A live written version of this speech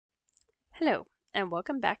Hello, and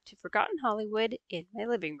welcome back to Forgotten Hollywood in my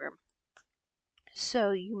living room.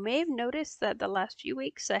 So, you may have noticed that the last few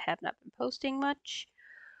weeks I have not been posting much.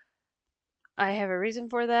 I have a reason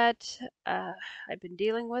for that. I've been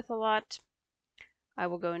dealing with a lot. I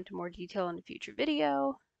will go into more detail in a future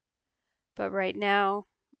video, but right now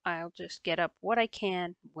I'll just get up what I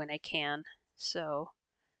can when I can. So,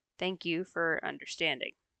 thank you for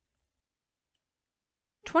understanding.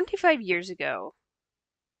 25 years ago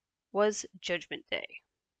was Judgment Day,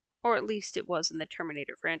 or at least it was in the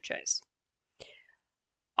Terminator franchise.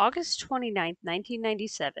 August 29th,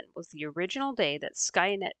 1997 was the original day that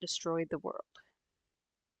Skynet destroyed the world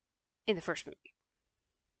in the first movie.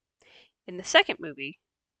 In the second movie,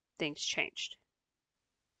 things changed.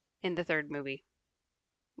 In the third movie,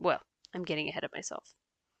 well, I'm getting ahead of myself.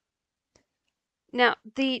 Now,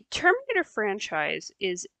 the Terminator franchise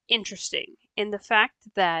is interesting in the fact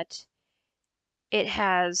that it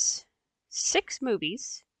has 6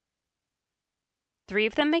 movies. 3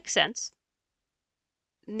 of them make sense.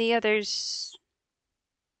 And the others,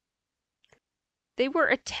 they were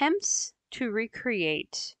attempts to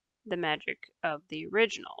recreate the magic of the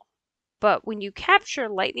original. But when you capture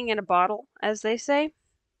lightning in a bottle, as they say,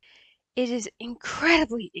 it is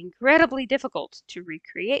incredibly difficult to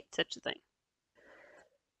recreate such a thing.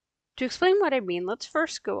 To explain what I mean, let's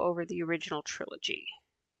first go over the original trilogy.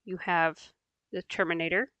 You have the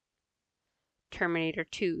Terminator, Terminator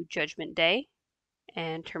 2 Judgment Day,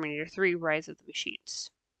 and Terminator 3 Rise of the Machines.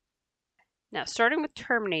 Now, starting with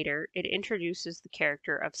Terminator, it introduces the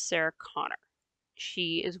character of Sarah Connor.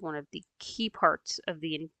 She is one of the key parts of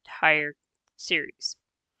the entire series.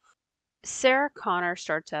 Sarah Connor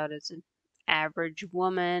starts out as an average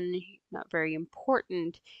woman, not very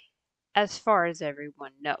important as far as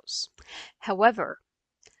everyone knows. However,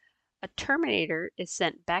 a Terminator is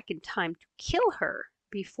sent back in time to kill her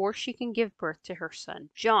before she can give birth to her son,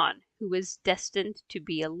 John, who is destined to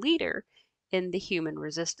be a leader in the human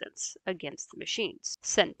resistance against the machines.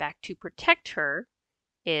 Sent back to protect her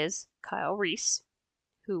is Kyle Reese,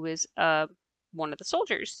 who is one of the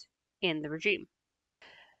soldiers in the regime.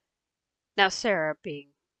 Now, Sarah, being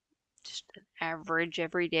just an average,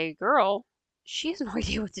 everyday girl, she has no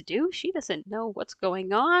idea what to do. She doesn't know what's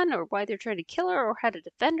going on or why they're trying to kill her or how to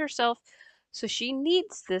defend herself. So she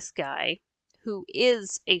needs this guy who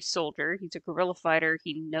is a soldier. He's a guerrilla fighter.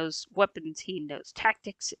 He knows weapons, he knows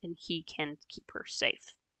tactics, and he can keep her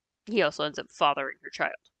safe. He also ends up fathering her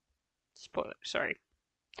child. Spoiler, sorry.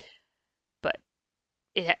 But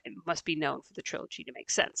it must be known for the trilogy to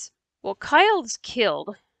make sense. Well, Kyle is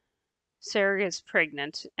killed. Sarah is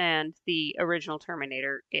pregnant, and the original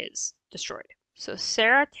Terminator is destroyed. So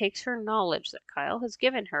Sarah takes her knowledge that Kyle has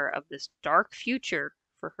given her of this dark future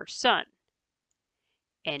for her son,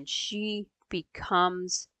 and she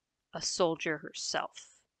becomes a soldier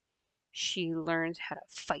herself. She learns how to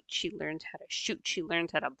fight, she learns how to shoot, she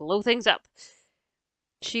learns how to blow things up.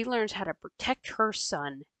 She learns how to protect her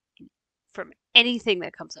son from anything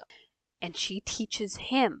that comes up. And she teaches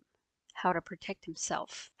him how to protect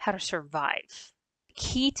himself, how to survive.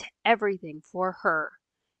 Key to everything for her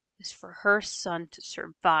is for her son to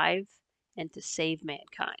survive and to save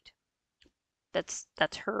mankind. That's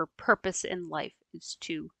her purpose in life, is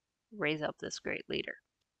to raise up this great leader.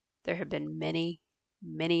 There have been many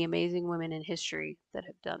amazing women in history that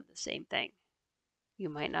have done the same thing. You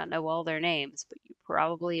might not know all their names, but you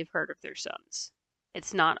probably have heard of their sons.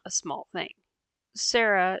 It's not a small thing.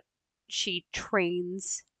 Sarah, she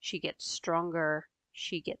trains, she gets stronger,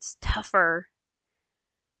 she gets tougher,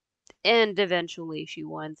 and eventually she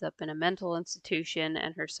winds up in a mental institution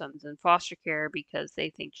and her son's in foster care because they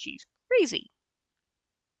think she's crazy.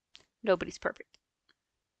 Nobody's perfect.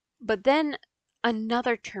 But then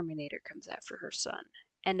another Terminator comes after her son,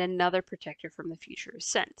 and another protector from the future is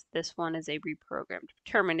sent. This one is a reprogrammed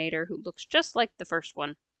Terminator who looks just like the first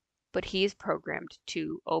one, but he is programmed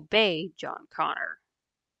to obey John Connor,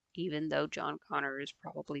 even though John Connor is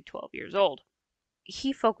probably 12 years old.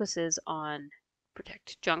 He focuses on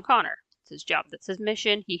protect John Connor. It's his job. That's his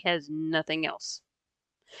mission. He has nothing else.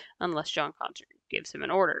 Unless John Connor gives him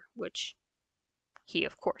an order, which he,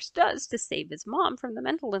 of course, does to save his mom from the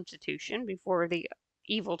mental institution before the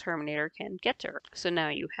evil Terminator can get to her. So now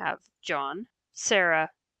you have John, Sarah,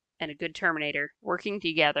 and a good Terminator working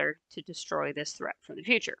together to destroy this threat from the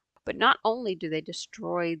future. But not only do they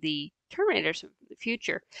destroy the Terminators from the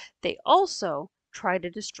future, they also try to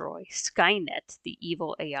destroy Skynet, the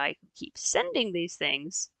evil AI who keeps sending these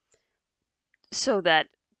things, so that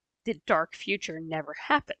the dark future never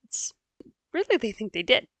happens. Really, they think they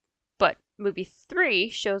did. But movie 3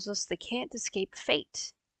 shows us they can't escape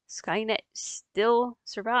fate. Skynet still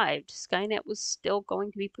survived. Skynet was still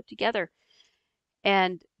going to be put together.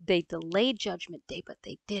 And they delayed Judgment Day, but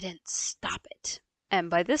they didn't stop it. And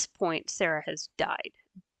by this point, Sarah has died.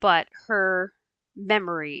 But her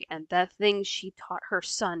memory and the things she taught her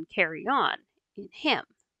son carry on in him.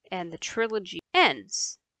 And the trilogy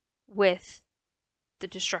ends with the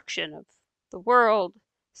destruction of the world.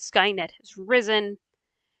 Skynet has risen.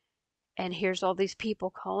 And here's all these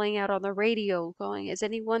people calling out on the radio, going, "Is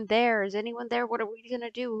anyone there? Is anyone there? What are we going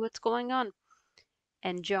to do? What's going on?"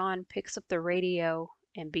 And John picks up the radio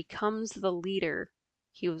and becomes the leader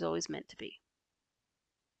he was always meant to be.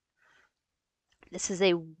 This is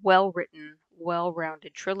a well-written,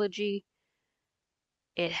 well-rounded trilogy.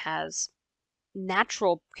 It has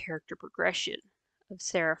natural character progression of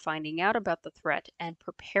Sarah finding out about the threat and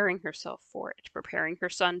preparing herself for it, preparing her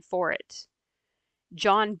son for it.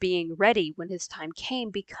 John being ready when his time came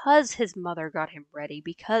because his mother got him ready,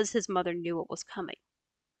 because his mother knew it was coming.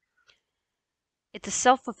 It's a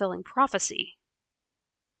self-fulfilling prophecy,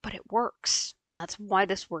 but it works. That's why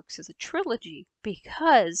this works as a trilogy,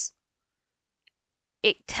 because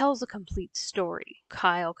it tells a complete story.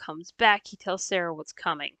 Kyle comes back, he tells Sarah what's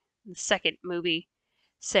coming. In the second movie,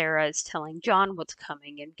 Sarah is telling John what's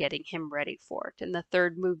coming and getting him ready for it. In the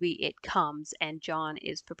third movie, it comes and John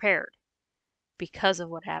is prepared because of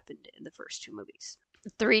what happened in the first two movies.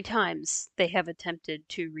 3 times they have attempted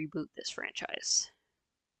to reboot this franchise.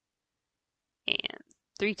 And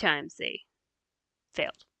 3 times they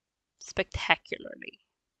failed spectacularly.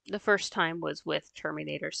 The first time was with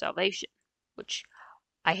Terminator Salvation, which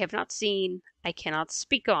I have not seen, I cannot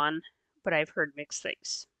speak on, but I've heard mixed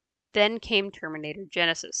things. Then came Terminator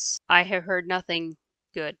Genisys. I have heard nothing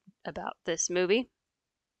good about this movie,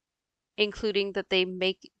 including that they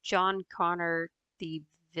make John Connor the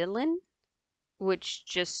villain, which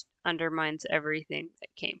just undermines everything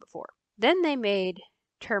that came before. Then they made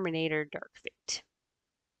Terminator Dark Fate.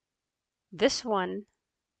 This one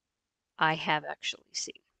I have actually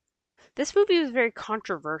seen. This movie was very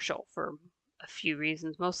controversial for a few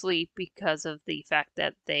reasons, mostly because of the fact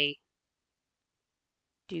that they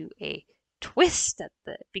do a twist at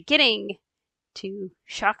the beginning to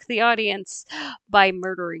shock the audience by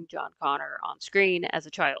murdering John Connor on screen as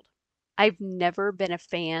a child. I've never been a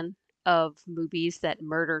fan of movies that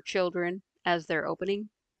murder children as their opening.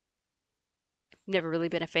 Never really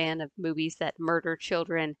been a fan of movies that murder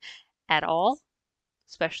children at all,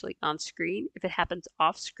 especially on screen. If it happens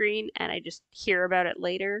off screen and I just hear about it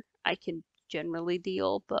later, I can generally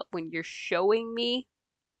deal. But when you're showing me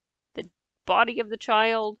the body of the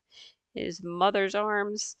child, his mother's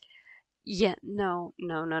arms, yeah, no,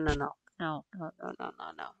 no, no, no, no, no, no, no, no,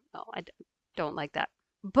 no, no, no. I don't like that.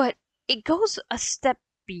 But it goes a step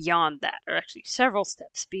beyond that, or actually several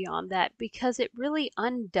steps beyond that, because it really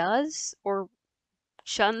undoes or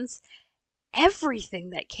shuns everything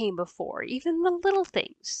that came before, even the little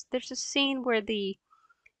things. There's a scene where the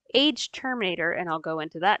aged Terminator, and I'll go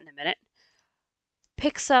into that in a minute,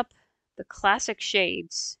 picks up the classic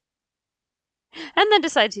shades and then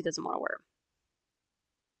decides he doesn't want to wear them.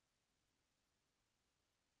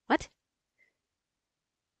 What?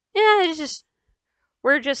 Yeah, it's just,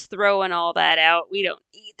 we're just throwing all that out. We don't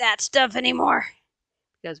need that stuff anymore.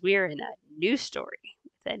 Because we are in a new story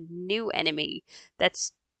with a new enemy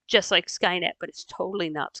that's just like Skynet, but it's totally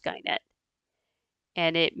not Skynet.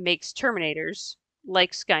 And it makes Terminators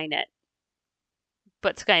like Skynet,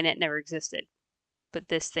 but Skynet never existed. But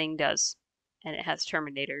this thing does. And it has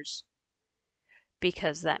Terminators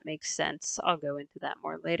because that makes sense. I'll go into that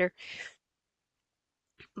more later.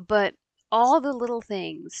 But all the little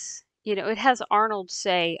things, it has Arnold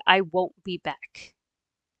say, "I won't be back."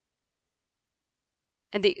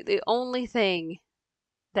 And the only thing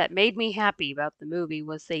that made me happy about the movie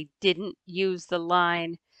was they didn't use the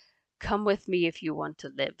line, "Come with me if you want to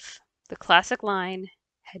live." The classic line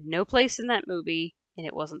had no place in that movie, and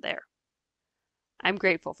it wasn't there. I'm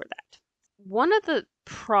grateful for that. One of the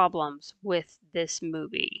problems with this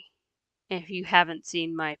movie, if you haven't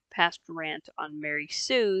seen my past rant on Mary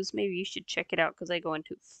Sue's, maybe you should check it out because I go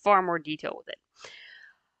into far more detail with it.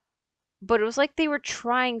 But it was like they were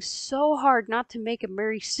trying so hard not to make a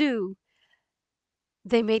Mary Sue,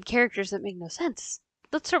 they made characters that make no sense.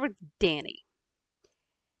 Let's start with Danny.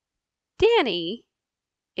 Danny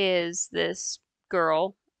is this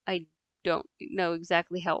girl. I don't know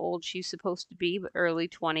exactly how old she's supposed to be, but early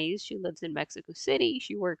 20s. She lives in Mexico City.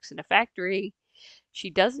 She works in a factory. She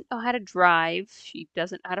doesn't know how to drive. She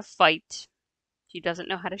doesn't know how to fight. She doesn't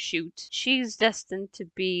know how to shoot. She's destined to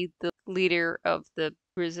be the leader of the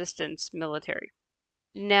resistance military.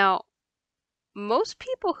 Now, most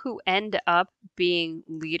people who end up being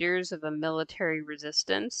leaders of a military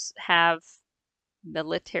resistance have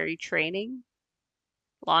military training,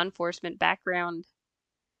 law enforcement background.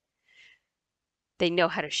 They know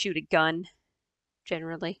how to shoot a gun,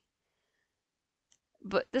 generally.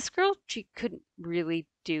 But this girl, she couldn't really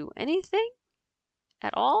do anything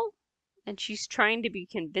at all. And she's trying to be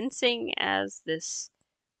convincing as this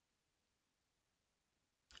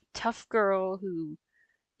tough girl who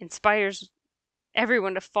inspires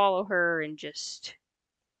everyone to follow her, and just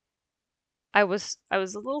I was a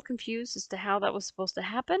little confused as to how that was supposed to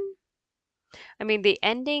happen. I mean, the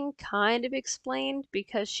ending kind of explained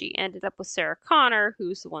because she ended up with Sarah Connor,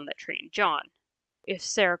 who's the one that trained John. If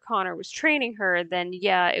Sarah Connor was training her, then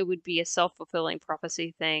yeah, it would be a self-fulfilling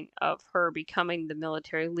prophecy thing of her becoming the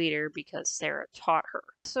military leader because Sarah taught her.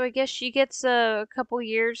 So I guess she gets a couple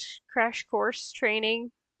years crash course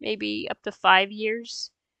training, maybe up to 5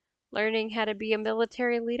 years, learning how to be a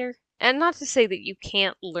military leader. And not to say that you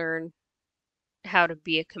can't learn how to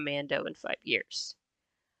be a commando in 5 years.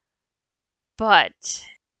 But,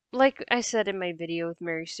 like I said in my video with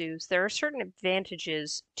Mary Sue's, there are certain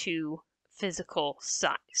advantages to physical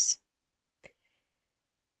size.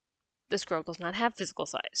 This girl does not have physical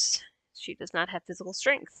size. She does not have physical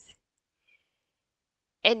strength.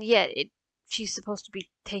 And yet, she's supposed to be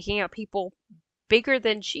taking out people bigger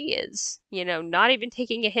than she is. You know, not even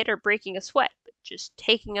taking a hit or breaking a sweat, but just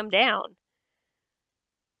taking them down.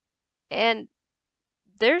 And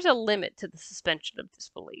there's a limit to the suspension of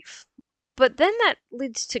disbelief. But then that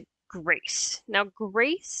leads to Grace. Now,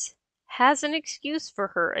 Grace has an excuse for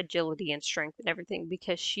her agility and strength and everything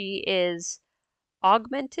because she is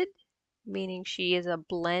augmented, meaning she is a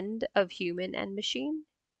blend of human and machine,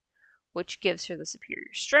 which gives her the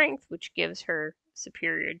superior strength, which gives her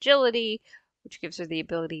superior agility, which gives her the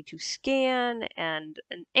ability to scan and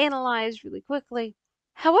analyze really quickly.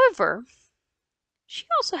 However, she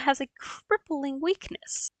also has a crippling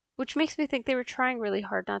weakness, which makes me think they were trying really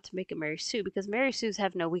hard not to make a Mary Sue because Mary Sue's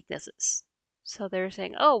have no weaknesses. So they're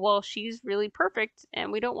saying, oh, well, she's really perfect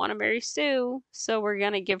and we don't want to Mary Sue, so we're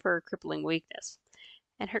going to give her a crippling weakness.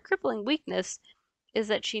 And her crippling weakness is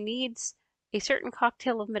that she needs a certain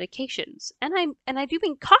cocktail of medications. And I do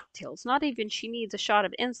mean cocktails, not even she needs a shot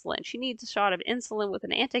of insulin. She needs a shot of insulin with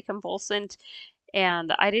an anticonvulsant,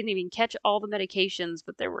 and I didn't even catch all the medications,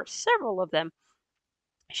 but there were several of them.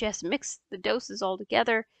 She has to mix the doses all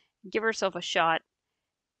together and give herself a shot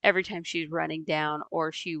every time she's running down,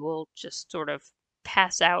 or she will just sort of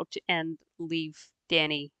pass out and leave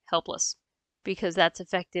Danny helpless. Because that's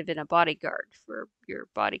effective in a bodyguard, for your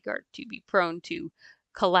bodyguard to be prone to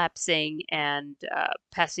collapsing and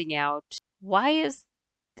passing out. Why is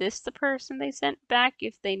this the person they sent back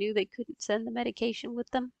if they knew they couldn't send the medication with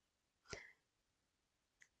them?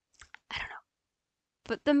 I don't know.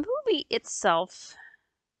 But the movie itself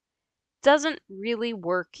doesn't really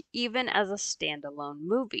work even as a standalone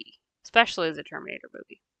movie, especially as a Terminator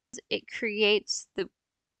movie. It creates the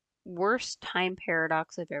worst time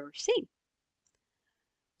paradox I've ever seen.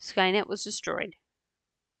 Skynet was destroyed,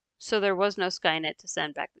 so there was no Skynet to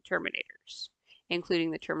send back the Terminators,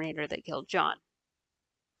 including the Terminator that killed John.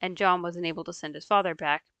 And John wasn't able to send his father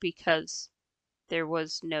back because there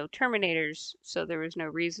was no Terminators, so there was no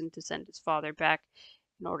reason to send his father back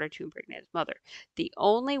in order to impregnate his mother. The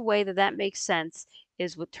only way that that makes sense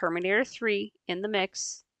is with Terminator 3 in the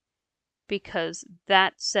mix, because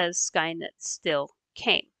that says Skynet still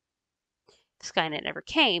came. If Skynet never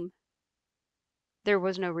came, there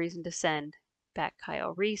was no reason to send back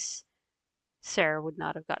Kyle Reese. Sarah would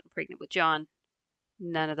not have gotten pregnant with John.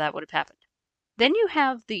 None of that would have happened. Then you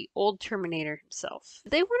have the old Terminator himself.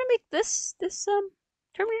 They want to make this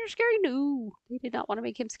Terminator scary? No, they did not want to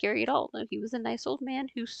make him scary at all. No, he was a nice old man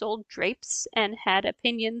who sold drapes and had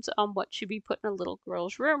opinions on what should be put in a little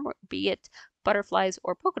girl's room, be it butterflies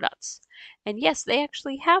or polka dots. And yes, they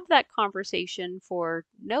actually have that conversation for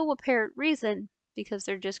no apparent reason because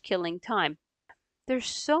they're just killing time. There's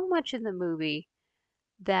so much in the movie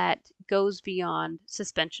that goes beyond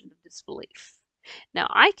suspension of disbelief. Now,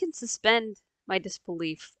 I can suspend my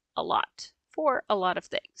disbelief a lot for a lot of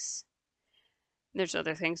things. There's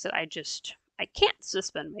other things that I can't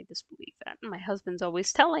suspend my disbelief at. My husband's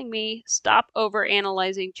always telling me, stop over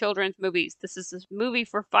analyzing children's movies. This is a movie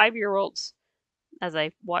for 5-year-olds. As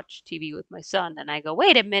I watch TV with my son, and I go,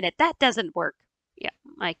 wait a minute, that doesn't work. Yeah,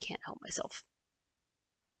 I can't help myself.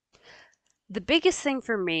 The biggest thing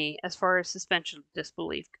for me, as far as suspension of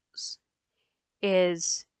disbelief goes,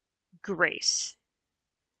 is Grace.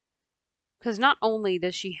 Because not only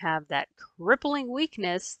does she have that crippling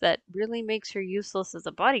weakness that really makes her useless as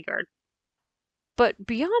a bodyguard, but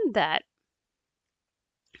beyond that,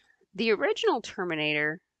 The original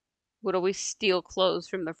Terminator would always steal clothes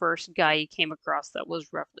from the first guy he came across that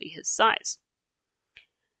was roughly his size.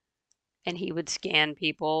 And he would scan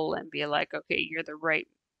people and be like, okay, you're the right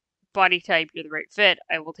body type, you're the right fit,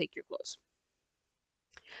 I will take your clothes.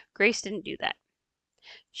 Grace didn't do that.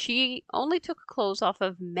 She only took clothes off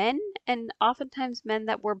of men, and oftentimes men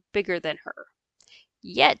that were bigger than her.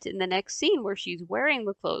 Yet, in the next scene where she's wearing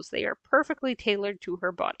the clothes, they are perfectly tailored to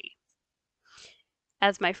her body.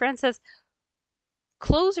 As my friend says,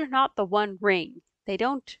 clothes are not the one ring. They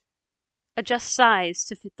don't adjust size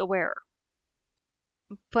to fit the wearer.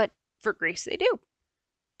 But for Grace, they do.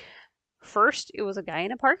 First, it was a guy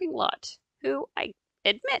in a parking lot who, I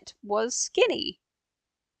admit, was skinny.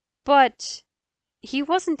 But he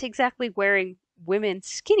wasn't exactly wearing women's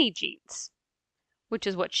skinny jeans, which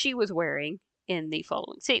is what she was wearing in the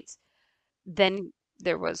following scenes. Then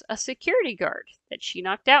there was a security guard that she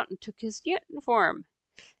knocked out and took his uniform.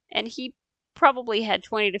 And he probably had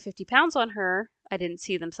 20 to 50 pounds on her. I didn't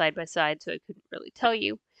see them side by side, so I couldn't really tell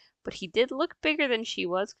you. But he did look bigger than she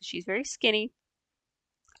was because she's very skinny.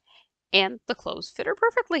 And the clothes fit her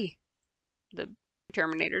perfectly. The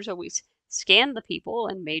Terminators always scanned the people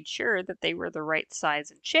and made sure that they were the right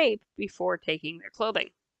size and shape before taking their clothing.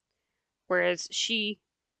 Whereas she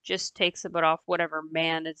just takes a bit off whatever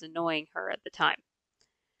man is annoying her at the time.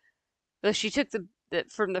 Though she took the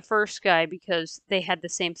from the first guy because they had the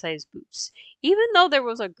same size boots. Even though there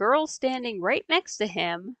was a girl standing right next to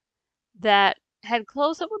him that had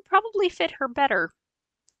clothes that would probably fit her better,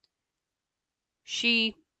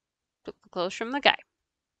 she took the clothes from the guy.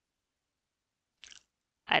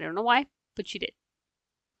 I don't know why, but she did.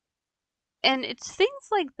 And it's things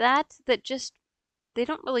like that that just they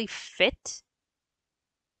don't really fit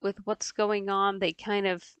with what's going on. They kind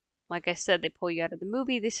of, like I said, they pull you out of the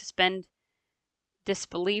movie. They suspend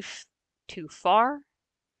disbelief too far.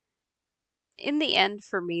 In the end,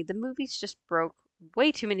 for me, the movies just broke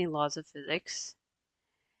way too many laws of physics.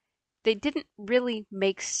 They didn't really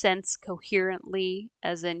make sense coherently,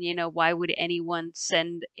 as in, why would anyone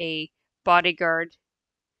send a bodyguard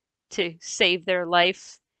to save their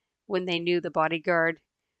life when they knew the bodyguard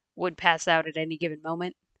would pass out at any given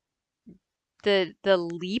moment? The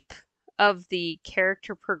leap of the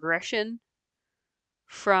character progression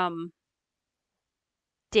from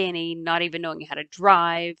Danny not even knowing how to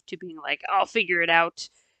drive to being like, I'll figure it out,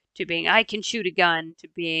 to being, I can shoot a gun, to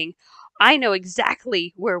being, I know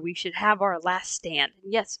exactly where we should have our last stand.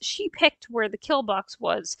 And yes, she picked where the kill box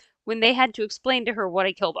was when they had to explain to her what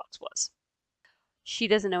a kill box was. She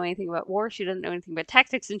doesn't know anything about war, she doesn't know anything about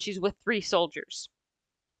tactics, and she's with 3 soldiers.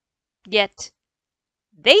 Yet,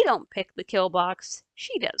 they don't pick the kill box,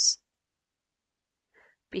 she does.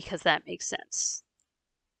 Because that makes sense.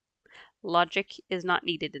 Logic is not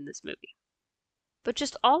needed in this movie. But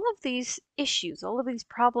just all of these issues, all of these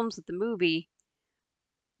problems with the movie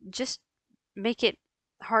just make it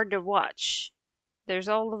hard to watch. There's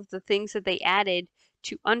all of the things that they added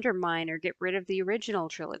to undermine or get rid of the original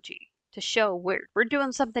trilogy to show we're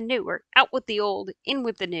doing something new. We're out with the old, in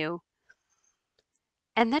with the new.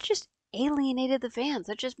 And that just alienated the fans.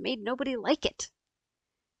 That just made nobody like it.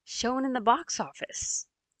 Shown in the box office,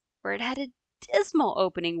 where it had a dismal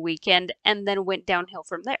opening weekend and then went downhill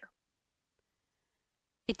from there.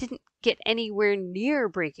 It didn't get anywhere near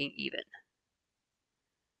breaking even.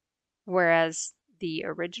 Whereas the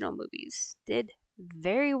original movies did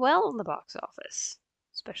very well in the box office,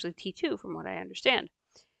 especially T2, from what I understand.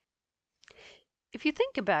 If you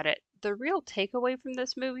think about it, the real takeaway from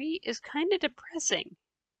this movie is kind of depressing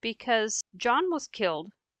because John was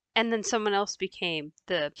killed and then someone else became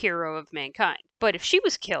the hero of mankind. But if she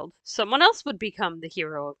was killed, someone else would become the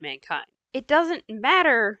hero of mankind. It doesn't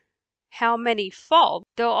matter how many fall,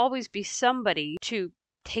 there'll always be somebody to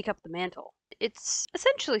take up the mantle. It's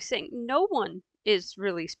essentially saying no one is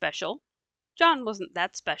really special. John wasn't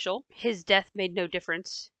that special. His death made no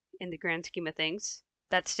difference in the grand scheme of things.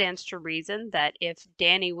 That stands to reason that if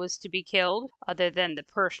Danny was to be killed, other than the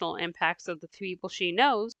personal impacts of the people she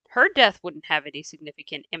knows, her death wouldn't have any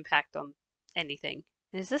significant impact on anything.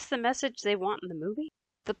 Is this the message they want in the movie?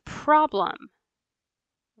 The problem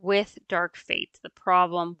with Dark Fate, the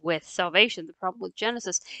problem with Salvation, the problem with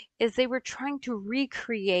Genesis, is they were trying to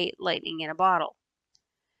recreate lightning in a bottle.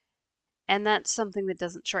 And that's something that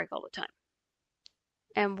doesn't strike all the time.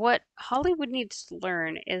 And what Hollywood needs to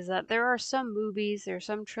learn is that there are some movies, there are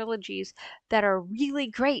some trilogies that are really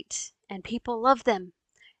great and people love them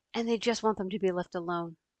and they just want them to be left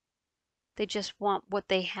alone. They just want what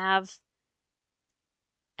they have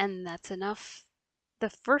and that's enough. The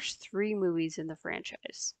first 3 movies in the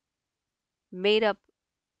franchise made up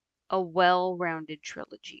a well-rounded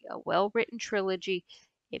trilogy, a well-written trilogy.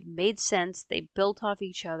 It made sense. They built off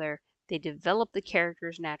each other. They developed the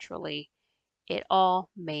characters naturally. It all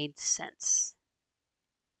made sense.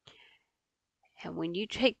 And when you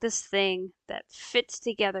take this thing that fits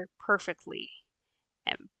together perfectly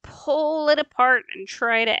and pull it apart and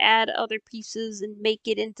try to add other pieces and make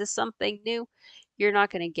it into something new, you're not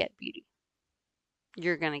going to get beauty.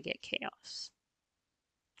 You're going to get chaos.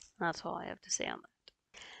 That's all I have to say on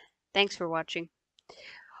that. Thanks for watching.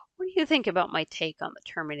 What do you think about my take on the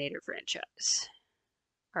Terminator franchise?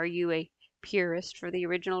 Are you a purist for the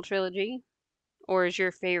original trilogy? Or is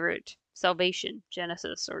your favorite Salvation,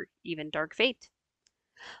 Genesis, or even Dark Fate?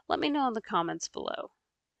 Let me know in the comments below.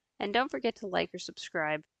 And don't forget to like or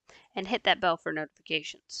subscribe and hit that bell for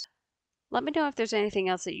notifications. Let me know if there's anything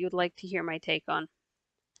else that you'd like to hear my take on,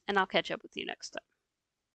 and I'll catch up with you next time.